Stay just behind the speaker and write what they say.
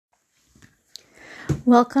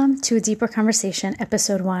Welcome to A Deeper Conversation,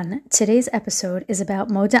 Episode 1. Today's episode is about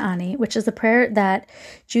Modeh Ani, which is the prayer that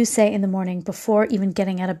Jews say in the morning before even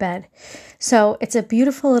getting out of bed. So it's a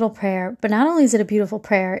beautiful little prayer, but not only is it a beautiful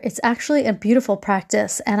prayer, it's actually a beautiful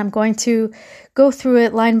practice, and I'm going to go through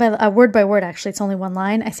it word by word, actually. It's only one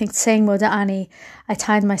line. I think saying Modeh Ani, I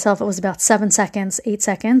timed myself, it was about 7 seconds, 8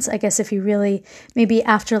 seconds. I guess if you really, maybe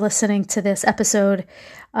after listening to this episode,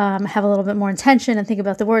 have a little bit more intention and think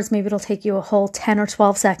about the words, maybe it'll take you a whole 10 or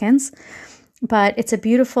 12 seconds. But it's a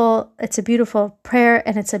beautiful prayer,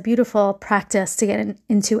 and it's a beautiful practice to get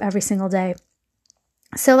into every single day.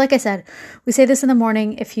 So like I said, we say this in the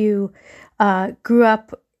morning. If you grew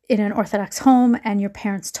up in an Orthodox home and your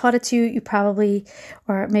parents taught it to you, you probably,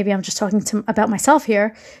 or maybe I'm just talking about myself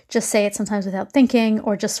here, just say it sometimes without thinking,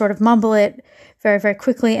 or just sort of mumble it very, very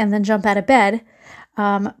quickly and then jump out of bed.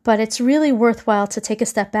 But it's really worthwhile to take a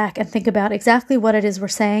step back and think about exactly what it is we're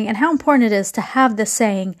saying and how important it is to have this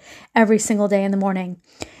saying every single day in the morning.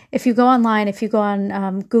 If you go online, if you go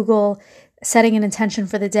on Google, setting an intention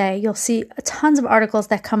for the day, you'll see tons of articles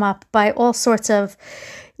that come up by all sorts of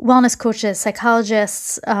wellness coaches,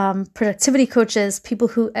 psychologists, productivity coaches, people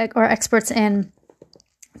who are experts in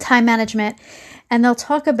time management, and they'll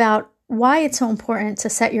talk about why it's so important to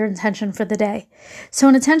set your intention for the day. So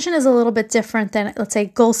an intention is a little bit different than, let's say,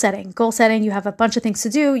 goal setting. Goal setting, you have a bunch of things to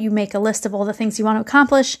do, you make a list of all the things you want to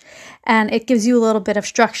accomplish, and it gives you a little bit of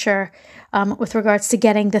structure with regards to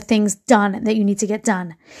getting the things done that you need to get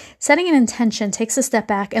done. Setting an intention takes a step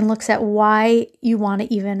back and looks at why you want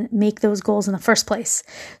to even make those goals in the first place.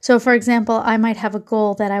 So for example, I might have a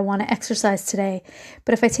goal that I want to exercise today,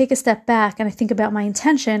 but if I take a step back and I think about my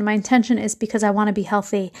intention is because I want to be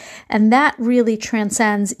healthy. And that really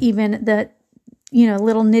transcends even the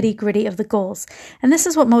little nitty gritty of the goals. And this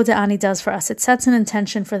is what Modeh Ani does for us. It sets an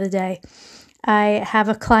intention for the day. I have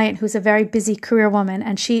a client who's a very busy career woman,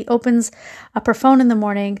 and she opens up her phone in the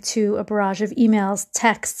morning to a barrage of emails,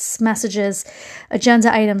 texts, messages,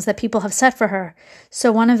 agenda items that people have set for her.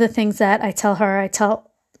 So one of the things that I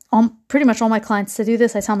tell pretty much all my clients to do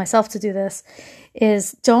this, I tell myself to do this,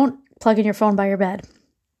 is don't plug in your phone by your bed.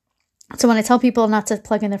 So when I tell people not to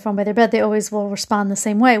plug in their phone by their bed, they always will respond the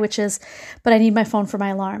same way, which is, but I need my phone for my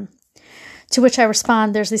alarm. To which I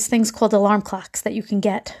respond, there's these things called alarm clocks that you can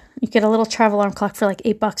get. You get a little travel alarm clock for like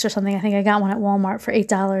 $8 or something. I think I got one at Walmart for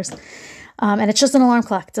 $8. And it's just an alarm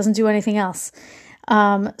clock. It doesn't do anything else.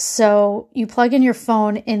 So you plug in your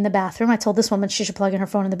phone in the bathroom. I told this woman she should plug in her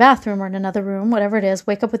phone in the bathroom or in another room, whatever it is,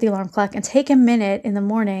 wake up with the alarm clock and take a minute in the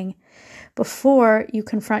morning before you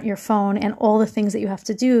confront your phone and all the things that you have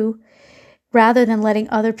to do. Rather than letting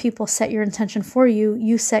other people set your intention for you,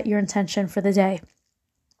 you set your intention for the day.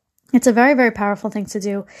 It's a very, very powerful thing to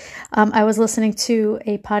do. I was listening to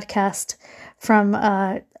a podcast from,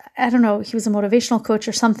 I don't know, he was a motivational coach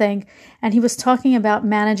or something, and he was talking about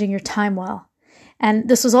managing your time well. And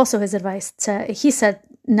this was also his advice. He said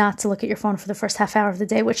not to look at your phone for the first half hour of the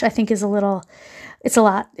day, which I think is it's a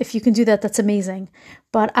lot. If you can do that, that's amazing.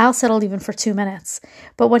 But I'll settle even for 2 minutes.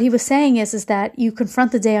 But what he was saying is that you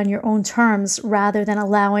confront the day on your own terms rather than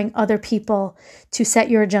allowing other people to set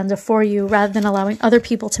your agenda for you, rather than allowing other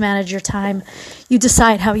people to manage your time. You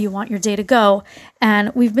decide how you want your day to go.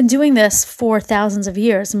 And we've been doing this for thousands of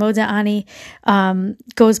years. Modeh Ani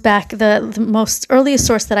goes back, the most earliest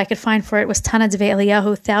source that I could find for it was Tana Devei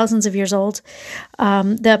Eliyahu, thousands of years old.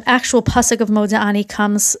 The actual pasuk of Modeh Ani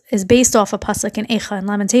is based off a pasuk in Eicha and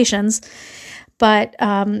Lamentations. But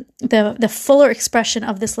the fuller expression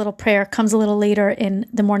of this little prayer comes a little later in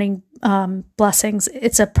the morning blessings.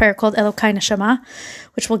 It's a prayer called Elokai Neshama,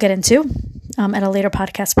 which we'll get into at a later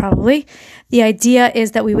podcast probably. The idea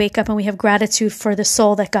is that we wake up and we have gratitude for the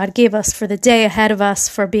soul that God gave us, for the day ahead of us,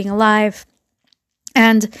 for being alive.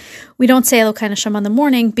 And we don't say Elokai Neshama in the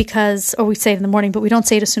morning or we say it in the morning, but we don't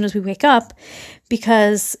say it as soon as we wake up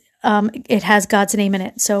because it has God's name in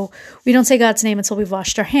it. So we don't say God's name until we've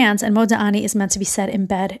washed our hands, and Modeh Ani is meant to be said in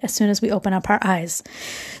bed as soon as we open up our eyes.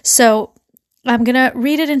 So I'm going to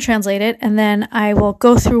read it and translate it, and then I will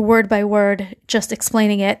go through word by word, just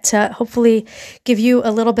explaining it to hopefully give you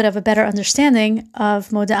a little bit of a better understanding of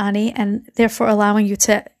Modeh Ani, and therefore allowing you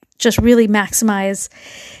to just really maximize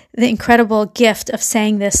the incredible gift of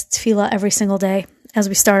saying this tefillah every single day as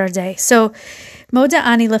we start our day. So Modeh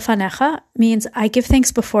Ani lefanecha means I give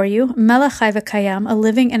thanks before you, Melech Chai v'Kayam, a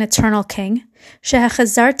living and eternal King,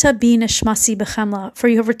 Shehachazarta bi neshmasi b'chamla, for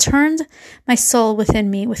you have returned my soul within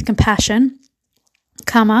me with compassion.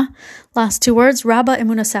 Kama, last two words, Rabba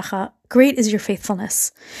emunasecha, great is your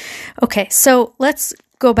faithfulness. Okay, so let's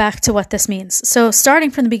go back to what this means. So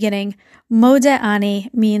starting from the beginning, Modeh Ani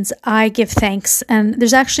means I give thanks. And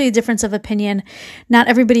there's actually a difference of opinion. Not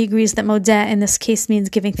everybody agrees that Modeh in this case means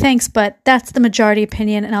giving thanks, but that's the majority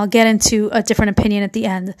opinion. And I'll get into a different opinion at the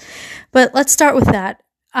end. But let's start with that.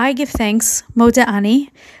 I give thanks, Modeh Ani.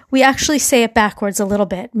 We actually say it backwards a little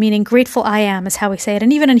bit, meaning grateful I am is how we say it.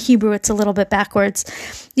 And even in Hebrew, it's a little bit backwards.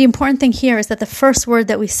 The important thing here is that the first word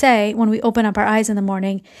that we say when we open up our eyes in the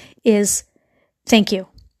morning is thank you,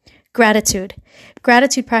 gratitude.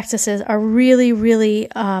 Gratitude practices are really, really,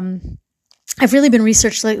 have really been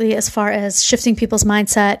researched lately as far as shifting people's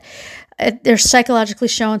mindset. They're psychologically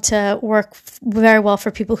shown to work very well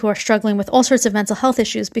for people who are struggling with all sorts of mental health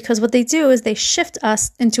issues, because what they do is they shift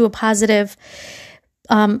us into a positive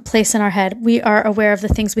place in our head. We are aware of the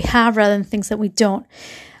things we have rather than things that we don't.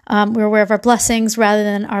 We're aware of our blessings rather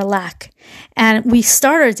than our lack. And we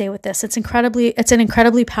start our day with this. It's an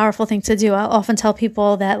incredibly powerful thing to do. I'll often tell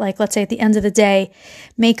people that, like, let's say at the end of the day,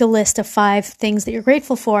 make a list of 5 things that you're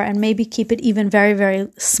grateful for, and maybe keep it even very, very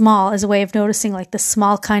small as a way of noticing like the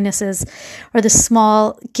small kindnesses or the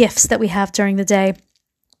small gifts that we have during the day.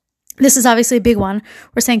 This is obviously a big one.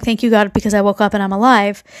 We're saying thank you, God, because I woke up and I'm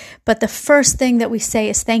alive. But the first thing that we say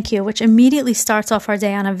is thank you, which immediately starts off our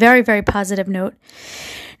day on a very, very positive note.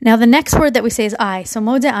 Now, the next word that we say is I. So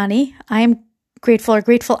Modeh Ani, I am grateful, or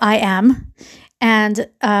grateful I am. And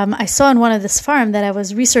I saw in one of this farm that I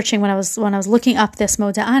was researching when I was looking up this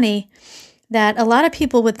Modeh Ani, that a lot of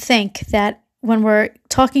people would think that when we're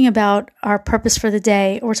talking about our purpose for the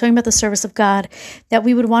day, or we're talking about the service of God, that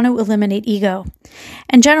we would want to eliminate ego.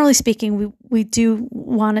 And generally speaking, we do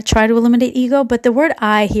want to try to eliminate ego, but the word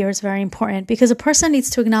I here is very important, because a person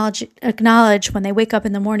needs to acknowledge when they wake up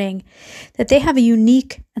in the morning that they have a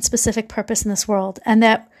unique and specific purpose in this world, and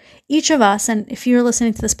that each of us, and if you're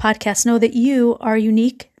listening to this podcast, know that you are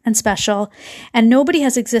unique and special, and nobody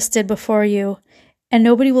has existed before you, and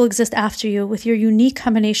nobody will exist after you with your unique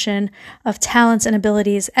combination of talents and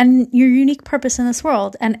abilities and your unique purpose in this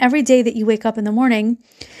world. And every day that you wake up in the morning,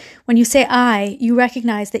 when you say I, you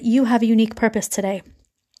recognize that you have a unique purpose today,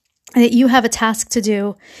 that you have a task to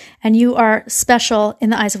do, and you are special in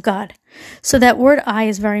the eyes of God. So that word I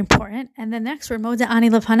is very important. And the next word, Modeh Ani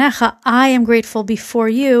levhanecha, I am grateful before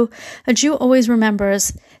you. A Jew always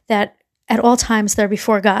remembers that at all times they're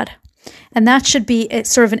before God. And that should be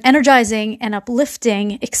sort of an energizing and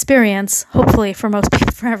uplifting experience, hopefully for most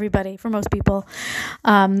people, for everybody, for most people.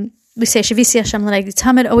 We say, Shavisi Hashem l'negdi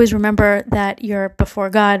tamid, always remember that you're before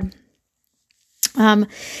God. The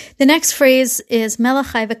next phrase is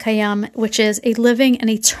Melech Chai v'Kayam, which is a living and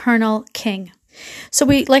eternal king. So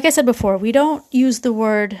like I said before, we don't use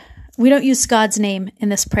God's name in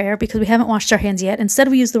this prayer because we haven't washed our hands yet. Instead,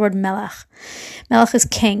 we use the word Melech. Melech is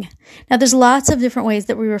king. Now, there's lots of different ways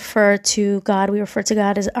that we refer to God. We refer to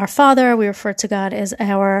God as our Father. We refer to God as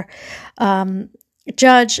our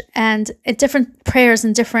judge. And at different prayers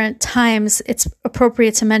and different times, it's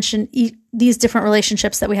appropriate to mention these different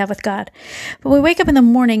relationships that we have with God. But when we wake up in the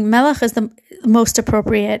morning, Melech is the most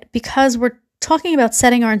appropriate because we're talking about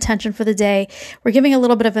setting our intention for the day. We're giving a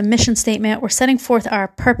little bit of a mission statement. We're setting forth our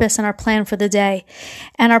purpose and our plan for the day.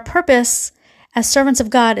 And our purpose as servants of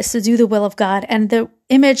God is to do the will of God. And the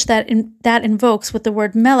image that invokes with the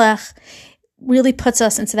word Melech really puts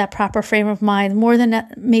us into that proper frame of mind more than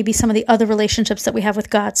maybe some of the other relationships that we have with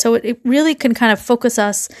God. So it really can kind of focus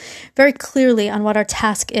us very clearly on what our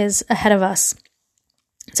task is ahead of us.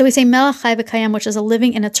 So we say Melech Chai v'Kayam, which is a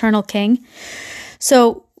living and eternal king.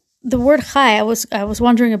 So the word Chai, I was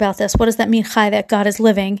wondering about this. What does that mean, Chai, that God is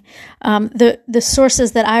living? The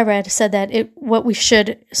sources that I read said that what we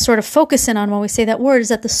should sort of focus in on when we say that word is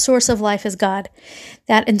that the source of life is God.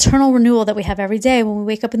 That internal renewal that we have every day when we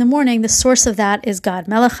wake up in the morning, the source of that is God.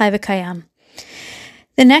 Melech Chai v'Kayam.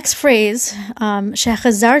 The next phrase,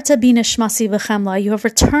 Shechazarta bi nishmasi v'chemla, you have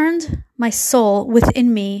returned my soul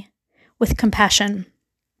within me with compassion.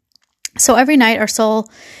 So every night our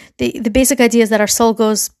soul, the basic idea is that our soul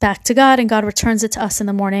goes back to God and God returns it to us in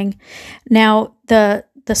the morning. Now, the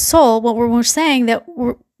soul, what we're saying that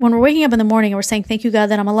when we're waking up in the morning and we're saying, thank you, God,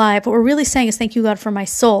 that I'm alive, what we're really saying is thank you, God, for my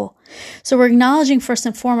soul. So we're acknowledging first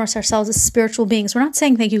and foremost ourselves as spiritual beings. We're not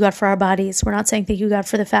saying thank you, God, for our bodies. We're not saying thank you, God,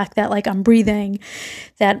 for the fact that like I'm breathing,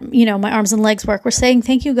 that, my arms and legs work. We're saying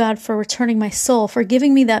thank you, God, for returning my soul, for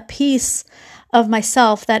giving me that peace of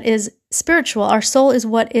myself that is spiritual. Our soul is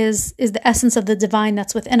what is the essence of the divine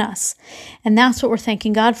that's within us. And that's what we're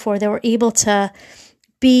thanking God for, that we're able to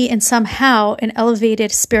be in somehow an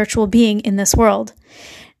elevated spiritual being in this world.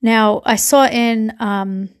 Now, I saw in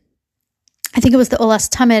I think it was the Olas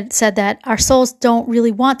Tamid said that our souls don't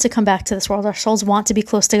really want to come back to this world. Our souls want to be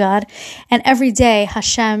close to God. And every day,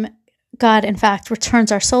 Hashem, God, in fact,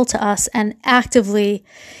 returns our soul to us and actively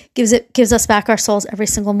gives us back our souls every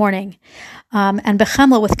single morning. And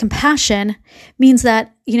bechemla, with compassion, means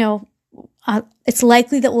that, it's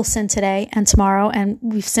likely that we'll sin today and tomorrow, and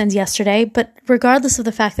we've sinned yesterday. But regardless of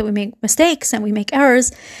the fact that we make mistakes and we make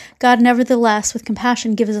errors, God nevertheless, with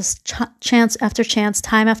compassion, gives us chance after chance,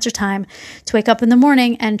 time after time, to wake up in the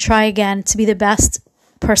morning and try again to be the best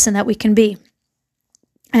person that we can be.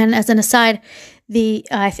 And as an aside,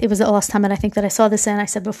 it was the Olas Tamid, I think, that I saw this in. I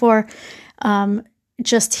said before,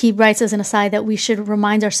 he writes as an aside that we should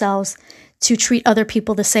remind ourselves to treat other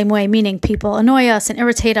people the same way, meaning people annoy us and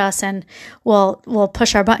irritate us and will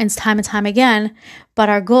push our buttons time and time again. But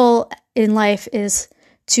our goal in life is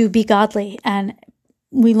to be godly, and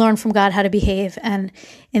we learn from God how to behave. And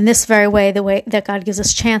in this very way, the way that God gives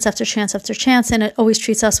us chance after chance after chance, and it always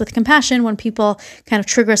treats us with compassion when people kind of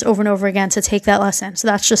trigger us over and over again to take that lesson. So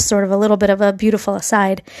that's just sort of a little bit of a beautiful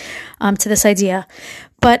aside to this idea.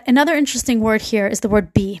 But another interesting word here is the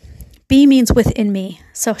word be. Be means within me.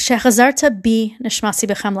 So, shechazarta bi nishmasi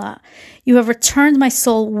bechemla. You have returned my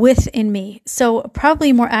soul within me. So, probably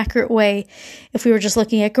a more accurate way, if we were just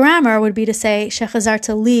looking at grammar, would be to say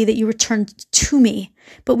shechazarta li, that you returned to me.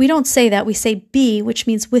 But we don't say that. We say be, which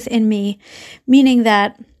means within me, meaning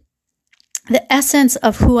that the essence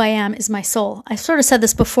of who I am is my soul. I sort of said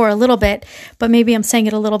this before a little bit, but maybe I'm saying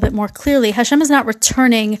it a little bit more clearly. Hashem is not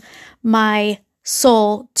returning my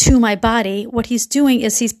soul to my body. What he's doing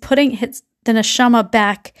is he's putting the neshama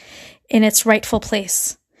back in its rightful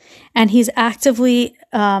place, and he's actively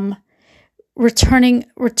returning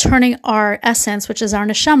our essence, which is our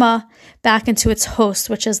neshama, back into its host,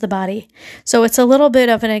 which is the body. So it's a little bit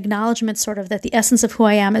of an acknowledgement, sort of, that the essence of who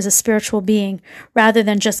I am is a spiritual being, rather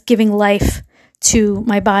than just giving life to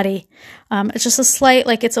my body. It's just a slight,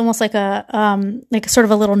 it's almost like a sort of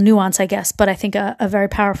a little nuance, I guess, but I think a very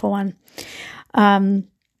powerful one. And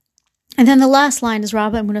then the last line is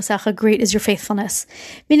Rabba Emunasacha, great is your faithfulness,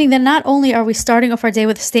 meaning that not only are we starting off our day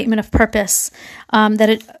with a statement of purpose,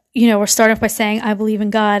 we're starting off by saying, I believe in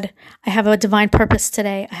God, I have a divine purpose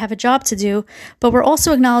today, I have a job to do, but we're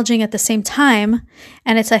also acknowledging at the same time,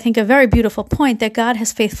 and it's, I think, a very beautiful point, that God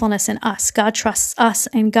has faithfulness in us. God trusts us,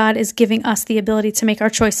 and God is giving us the ability to make our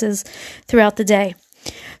choices throughout the day.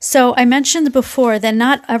 So I mentioned before that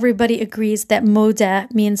not everybody agrees that modeh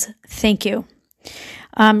means thank you.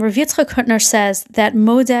 Rav Yitzchak Hutner says that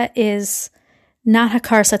modeh is not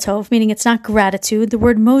hakar satov, meaning it's not gratitude. The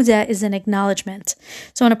word modeh is an acknowledgement.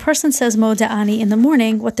 So when a person says Modeh Ani in the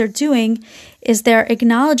morning, what they're doing is they're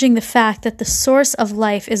acknowledging the fact that the source of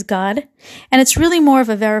life is God, and it's really more of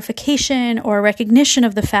a verification or a recognition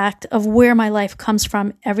of the fact of where my life comes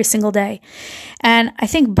from every single day. And I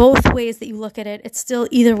think both ways that you look at it, it's still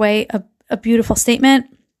either way a beautiful statement.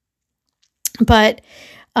 But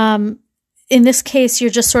in this case, you're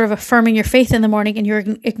just sort of affirming your faith in the morning, and you're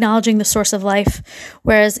acknowledging the source of life.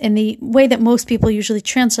 Whereas in the way that most people usually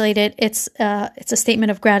translate it, it's a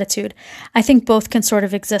statement of gratitude. I think both can sort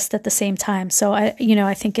of exist at the same time. So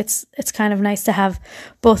I think it's kind of nice to have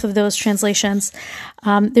both of those translations.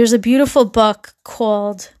 There's a beautiful book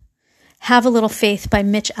called Have a Little Faith by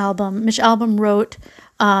Mitch Albom. Mitch Albom wrote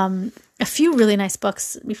a few really nice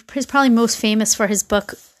books. He's probably most famous for his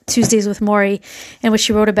book Tuesdays with Maury, in which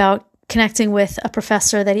he wrote about connecting with a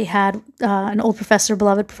professor that he had, an old professor,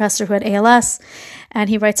 beloved professor who had ALS, and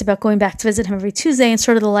he writes about going back to visit him every Tuesday and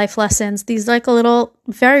sort of the life lessons. These a little,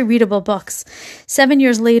 very readable books. 7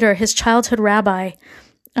 years later, his childhood rabbi,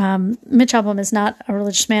 Mitch Albom is not a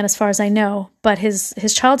religious man as far as I know, but his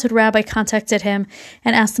childhood rabbi contacted him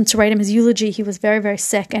and asked him to write him his eulogy. He was very, very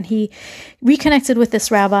sick, and he reconnected with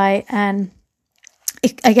this rabbi and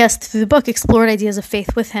I guess through the book, explored ideas of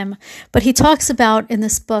faith with him. But he talks about in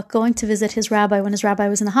this book going to visit his rabbi when his rabbi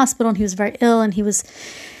was in the hospital and he was very ill and he was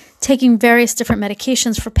taking various different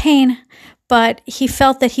medications for pain. But he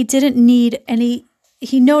felt that he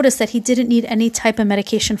noticed that he didn't need any type of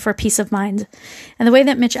medication for peace of mind. And the way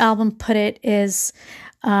that Mitch Albom put it is,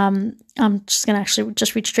 I'm just going to actually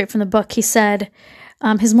just read straight from the book. He said,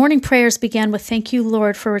 his morning prayers began with, "Thank you,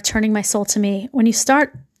 Lord, for returning my soul to me." When you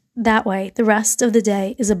start that way, the rest of the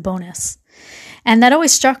day is a bonus. And that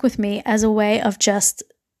always struck with me as a way of just,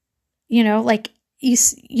 everything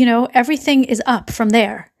is up from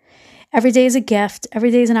there. Every day is a gift.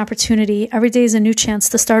 Every day is an opportunity. Every day is a new chance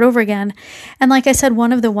to start over again. And like I said,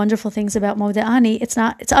 one of the wonderful things about Modeh Ani, it's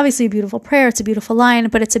obviously a beautiful prayer. It's a beautiful line,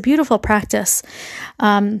 but it's a beautiful practice.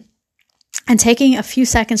 And taking a few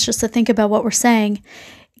seconds just to think about what we're saying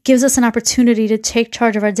gives us an opportunity to take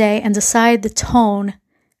charge of our day and decide the tone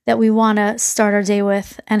that we want to start our day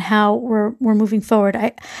with and how we're moving forward.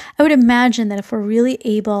 I would imagine that if we're really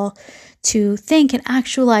able to think and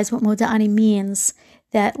actualize what Modeh Ani means,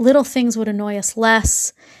 that little things would annoy us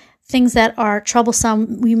less. Things that are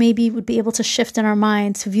troublesome, we maybe would be able to shift in our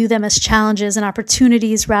mind to view them as challenges and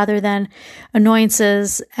opportunities rather than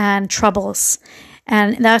annoyances and troubles.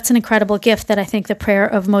 And that's an incredible gift that I think the prayer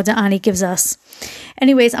of Modeh Ani gives us.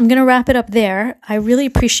 Anyways, I'm going to wrap it up there. I really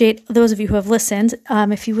appreciate those of you who have listened.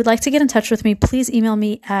 If you would like to get in touch with me, please email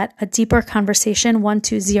me at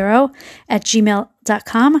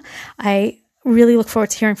adeeperconversation120@gmail.com. I really look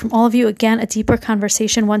forward to hearing from all of you. Again,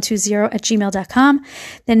 adeeperconversation120@gmail.com.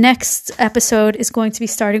 The next episode is going to be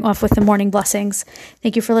starting off with the morning blessings.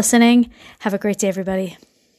 Thank you for listening. Have a great day, everybody.